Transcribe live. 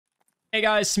Hey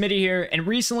guys, Smitty here, and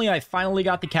recently I finally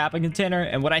got the Kappa container,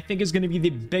 and what I think is going to be the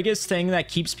biggest thing that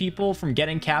keeps people from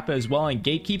getting Kappa as well and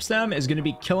gatekeeps them is going to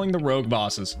be killing the rogue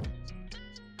bosses.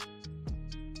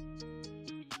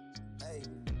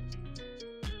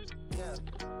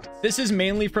 This is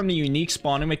mainly from the unique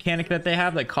spawning mechanic that they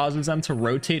have that causes them to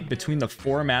rotate between the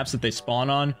 4 maps that they spawn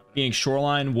on, being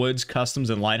Shoreline, Woods, Customs,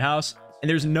 and Lighthouse, and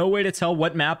there's no way to tell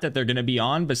what map that they're going to be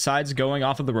on besides going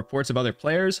off of the reports of other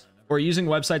players or using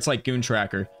websites like Goon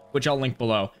Tracker, which I'll link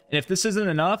below. And if this isn't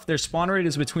enough, their spawn rate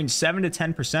is between 7 to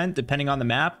 10% depending on the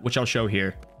map, which I'll show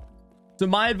here. So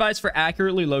my advice for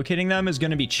accurately locating them is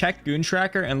going to be check Goon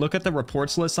Tracker and look at the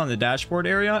reports list on the dashboard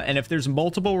area. And if there's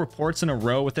multiple reports in a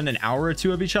row within an hour or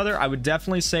two of each other, I would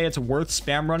definitely say it's worth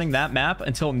spam running that map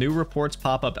until new reports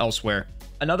pop up elsewhere.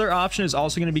 Another option is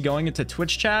also going to be going into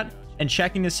Twitch chat and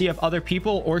checking to see if other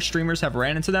people or streamers have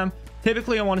ran into them.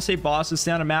 Typically, I want to say bosses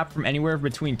stay on a map from anywhere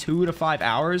between 2 to 5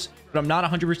 hours, but I'm not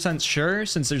 100% sure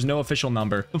since there's no official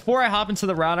number. Before I hop into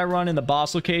the route I run in the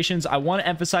boss locations, I want to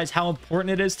emphasize how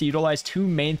important it is to utilize 2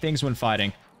 main things when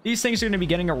fighting. These things are going to be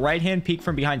getting a right-hand peek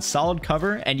from behind solid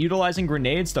cover and utilizing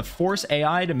grenades to force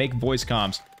AI to make voice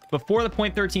comms. Before the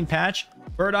 .13 patch,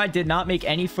 Bird-Eye did not make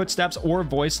any footsteps or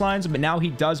voice lines, but now he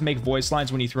does make voice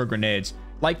lines when you throw grenades,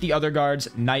 like the other guards,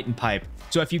 Knight and Pipe.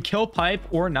 So if you kill Pipe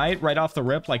or Knight right off the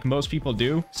rip, like most people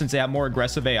do, since they have more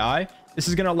aggressive AI, this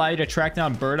is going to allow you to track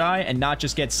down Bird-Eye and not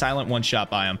just get silent one-shot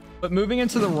by him. But moving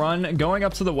into the run, going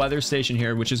up to the weather station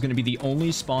here, which is going to be the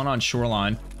only spawn on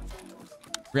Shoreline,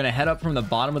 we're going to head up from the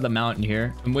bottom of the mountain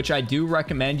here, in which I do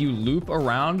recommend you loop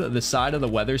around the side of the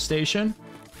weather station.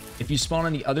 If you spawn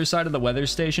on the other side of the weather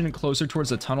station, closer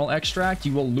towards the tunnel extract,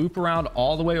 you will loop around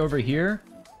all the way over here,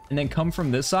 and then come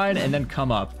from this side, and then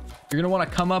come up. You're going to want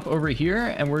to come up over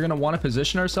here, and we're going to want to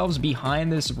position ourselves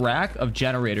behind this rack of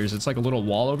generators. It's like a little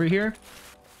wall over here.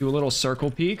 Do a little circle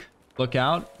peek. Look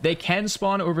out. They can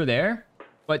spawn over there,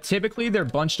 but typically they're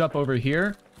bunched up over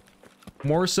here,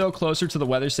 more so closer to the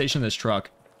weather station of this truck.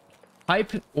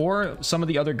 Pipe or some of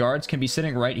the other guards can be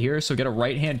sitting right here, so get a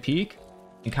right-hand peek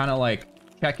and kind of like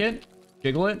check it,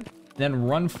 jiggle it, then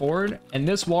run forward. And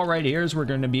this wall right here is where we're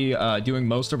going to be doing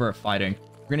most of our fighting.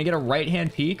 We're going to get a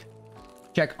right-hand peek,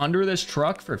 check under this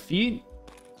truck for feet,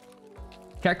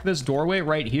 check this doorway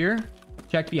right here,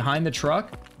 check behind the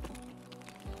truck.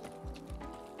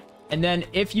 And then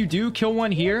if you do kill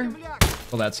one here,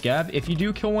 well, that's Gab. If you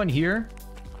do kill one here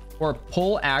or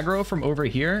pull aggro from over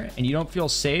here and you don't feel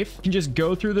safe, you can just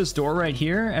go through this door right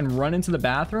here and run into the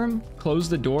bathroom, close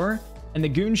the door, and the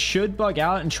goon should bug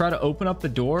out and try to open up the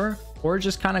door or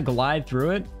just kind of glide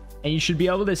through it. And you should be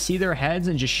able to see their heads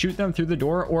and just shoot them through the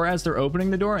door or as they're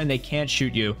opening the door and they can't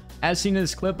shoot you, as seen in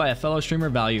this clip by a fellow streamer,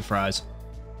 Value Fries.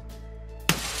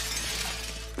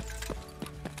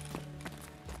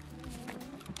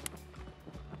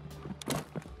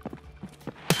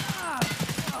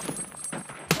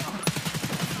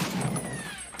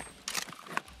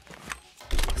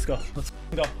 Let's go. Let's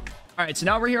go. All right, so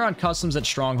now we're here on Customs at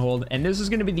Stronghold, and this is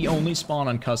going to be the only spawn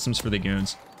on Customs for the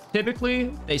goons. Typically,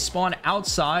 they spawn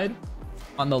outside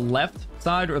on the left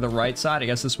side or the right side. I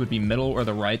guess this would be middle or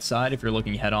the right side if you're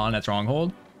looking head on at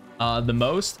Stronghold the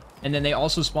most. And then they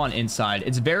also spawn inside.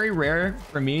 It's very rare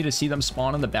for me to see them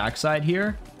spawn on the backside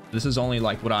here. This is only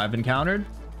like what I've encountered.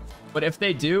 But if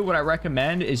they do, what I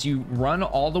recommend is you run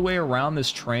all the way around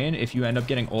this train if you end up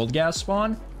getting old gas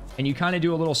spawn. And you kind of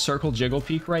do a little circle jiggle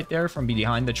peek right there from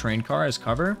behind the train car as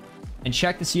cover. And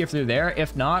check to see if they're there.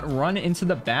 If not, run into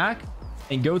the back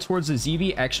and go towards the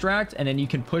ZV extract, and then you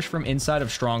can push from inside of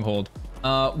Stronghold.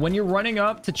 When you're running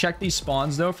up to check these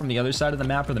spawns though from the other side of the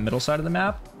map or the middle side of the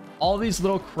map, all these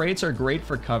little crates are great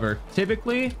for cover.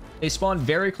 Typically they spawn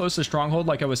very close to Stronghold,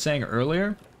 like I was saying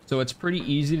earlier, so it's pretty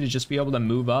easy to just be able to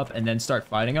move up and then start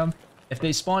fighting them. If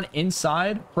they spawn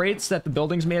inside, crates that the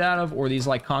building's made out of or these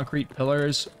like concrete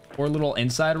pillars or little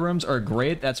inside rooms are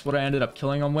great. That's what I ended up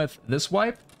killing them with this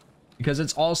wipe, because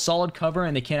it's all solid cover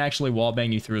and they can't actually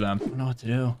wallbang you through them. I don't know what to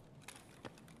do.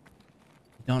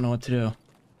 Don't know what to do.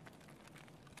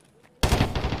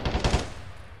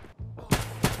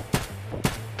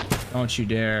 Don't you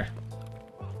dare.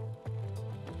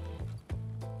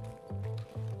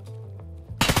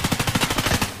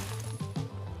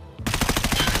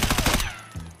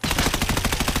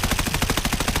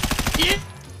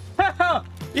 Yeah!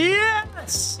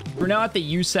 Yes! We're now at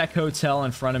the USEC Hotel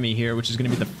in front of me here, which is going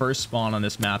to be the first spawn on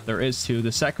this map. There is 2.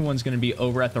 The second one's going to be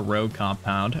over at the road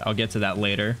compound. I'll get to that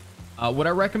later. What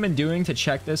I recommend doing to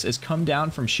check this is come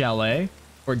down from Chalet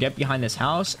or get behind this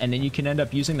house, and then you can end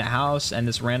up using the house and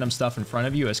this random stuff in front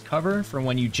of you as cover for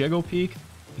when you jiggle peek.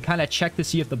 You kind of check to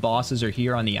see if the bosses are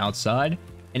here on the outside.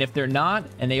 And if they're not,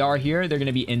 and they are here, they're going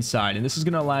to be inside. And this is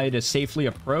going to allow you to safely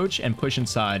approach and push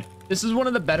inside. This is one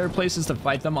of the better places to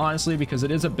fight them, honestly, because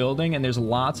it is a building and there's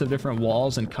lots of different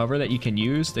walls and cover that you can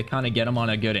use to kind of get them on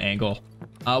a good angle.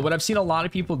 What I've seen a lot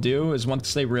of people do is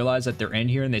once they realize that they're in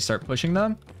here and they start pushing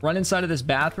them, run inside of this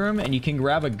bathroom and you can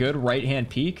grab a good right-hand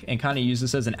peek and kind of use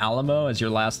this as an Alamo as your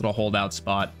last little holdout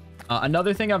spot.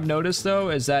 Another thing I've noticed,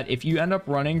 though, is that if you end up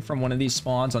running from one of these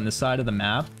spawns on this side of the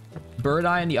map, Bird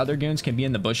Eye and the other goons can be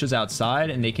in the bushes outside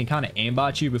and they can kind of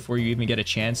aimbot you before you even get a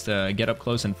chance to get up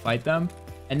close and fight them.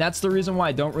 And that's the reason why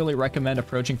I don't really recommend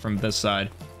approaching from this side.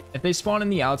 If they spawn in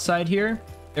the outside here,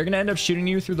 they're going to end up shooting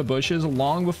you through the bushes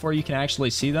long before you can actually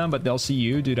see them, but they'll see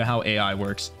you due to how AI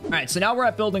works. All right, so now we're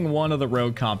at building 1 of the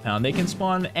road compound. They can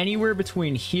spawn anywhere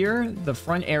between here, the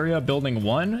front area of building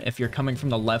 1, if you're coming from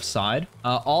the left side,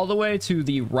 all the way to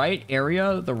the right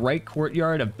area, the right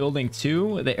courtyard of building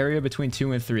 2, the area between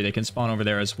 2 and 3. They can spawn over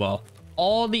there as well.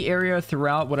 All the area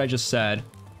throughout what I just said,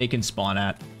 they can spawn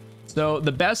at. So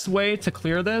the best way to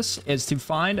clear this is to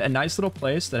find a nice little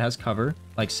place that has cover.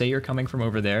 Like say you're coming from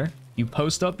over there. You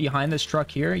post up behind this truck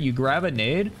here, you grab a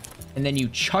nade, and then you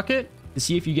chuck it to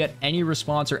see if you get any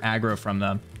response or aggro from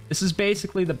them. This is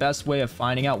basically the best way of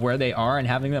finding out where they are and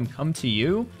having them come to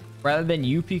you, rather than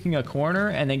you peeking a corner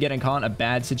and then getting caught in a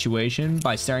bad situation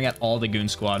by staring at all the goon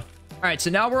squad. All right,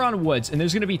 so now we're on woods, and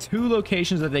there's going to be 2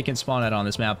 locations that they can spawn at on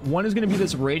this map. One is going to be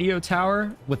this radio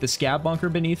tower with the scab bunker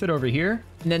beneath it over here.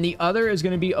 And then the other is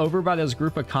going to be over by those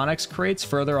group of Connex crates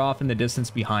further off in the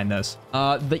distance behind this.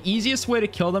 The easiest way to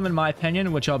kill them, in my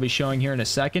opinion, which I'll be showing here in a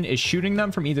second, is shooting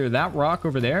them from either that rock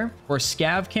over there or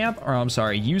scav camp, or I'm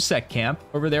sorry, USEC camp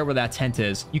over there where that tent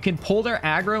is. You can pull their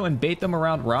aggro and bait them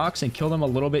around rocks and kill them a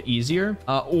little bit easier.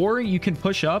 Or you can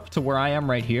push up to where I am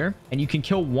right here and you can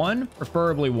kill one,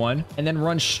 preferably one, and then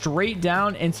run straight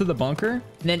down into the bunker.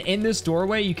 And then in this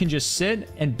doorway, you can just sit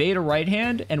and bait a right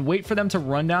hand and wait for them to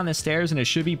run down the stairs, and it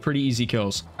should be pretty easy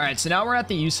kills. All right, so now we're at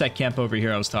the USEC camp over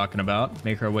here I was talking about.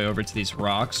 Make our way over to these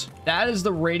rocks. That is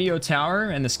the radio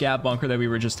tower and the scab bunker that we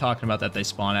were just talking about that they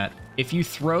spawn at. If you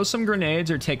throw some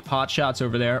grenades or take pot shots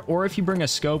over there, or if you bring a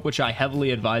scope, which I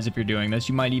heavily advise if you're doing this,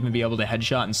 you might even be able to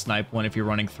headshot and snipe one if you're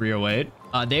running 308.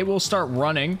 They will start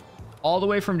running all the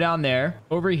way from down there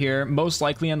over here, most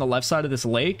likely on the left side of this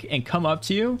lake, and come up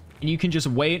to you, and you can just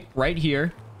wait right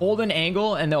here, hold an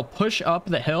angle, and they'll push up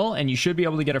the hill, and you should be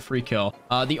able to get a free kill.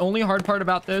 The only hard part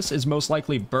about this is most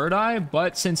likely Bird Eye,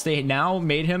 but since they now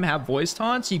made him have voice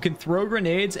taunts, you can throw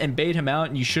grenades and bait him out,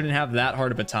 and you shouldn't have that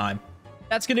hard of a time.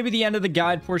 That's going to be the end of the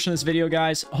guide portion of this video,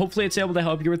 guys. Hopefully it's able to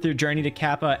help you with your journey to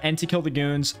Kappa and to kill the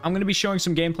goons. I'm going to be showing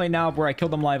some gameplay now of where I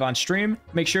killed them live on stream.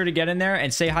 Make sure to get in there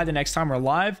and say hi the next time we're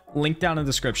live. Link down in the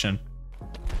description.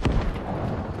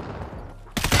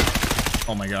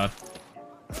 Oh my god.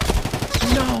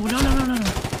 No, no, no, no, no,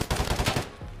 no.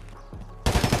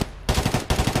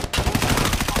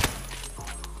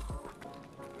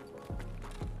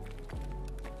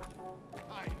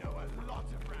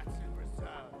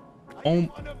 Oh.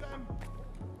 What?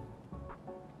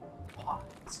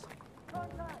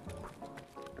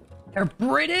 They're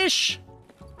British?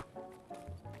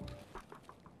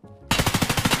 All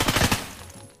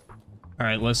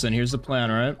right, listen, here's the plan,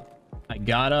 right? I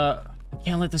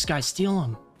can't let this guy steal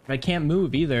him. But I can't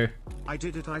move either. I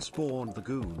did it, I spawned the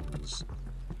goons.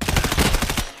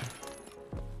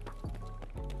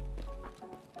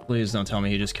 Please don't tell me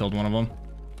he just killed one of them.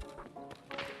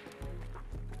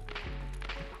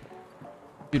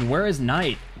 Dude, where is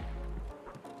Knight?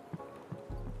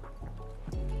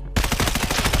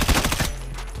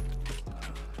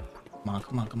 Come on,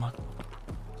 come on, come on.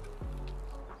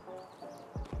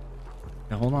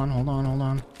 Yeah, hold on, hold on, hold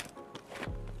on.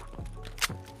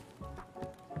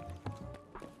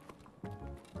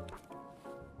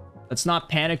 Let's not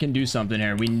panic and do something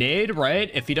here. We nade, right?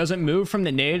 If he doesn't move from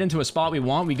the nade into a spot we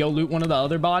want, we go loot one of the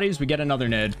other bodies, we get another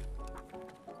nade.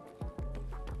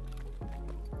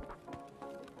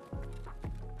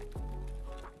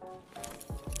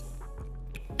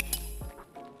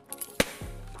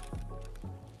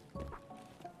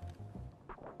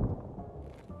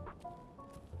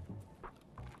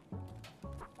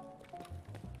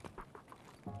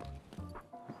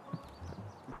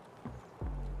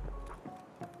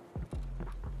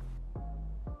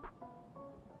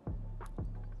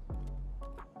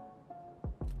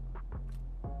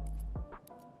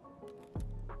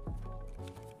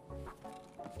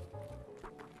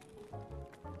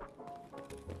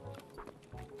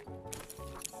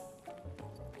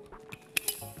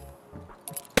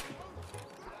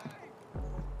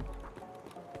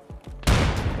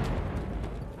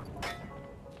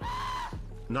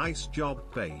 Nice job,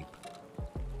 babe.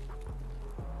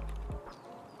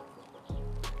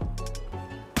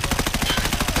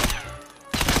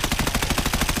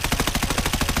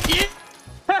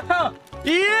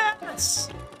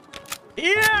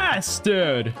 Yes,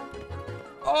 dude.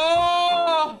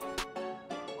 Oh,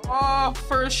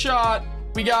 first shot.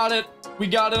 We got it. We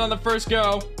got it on the first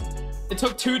go. It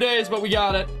took 2 days, but we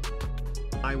got it.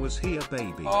 I was here,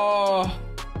 baby. Oh.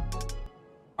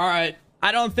 All right.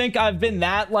 I don't think I've been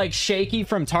that like shaky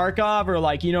from Tarkov or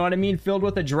like, you know what I mean, filled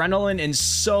with adrenaline in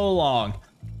so long.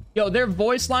 Yo, their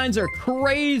voice lines are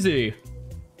crazy.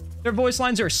 Their voice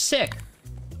lines are sick.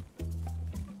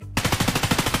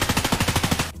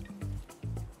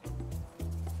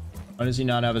 Why does he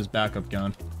not have his backup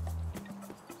gun?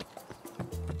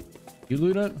 You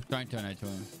loot it? Don't donate to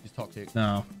him. He's toxic.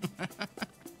 No.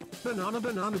 Banana,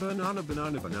 banana, banana, banana,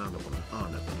 banana, banana, banana,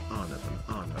 banana,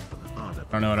 banana.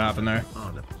 I don't know what happened there.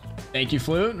 Thank you,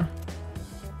 Flute.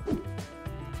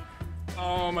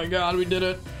 Oh my god, we did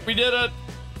it. We did it.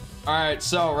 All right,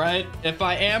 so, right, if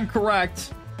I am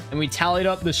correct, and we tallied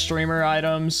up the streamer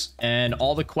items and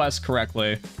all the quests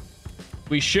correctly,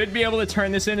 we should be able to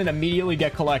turn this in and immediately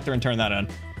get collector and turn that in.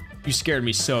 You scared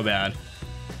me so bad.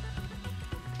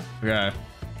 Okay.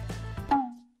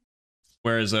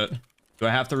 Where is it? Do I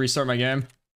have to restart my game?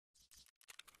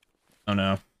 Oh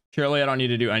no. Surely I don't need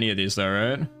to do any of these though,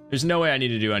 right? There's no way I need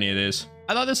to do any of these.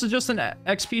 I thought this was just an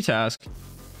XP task.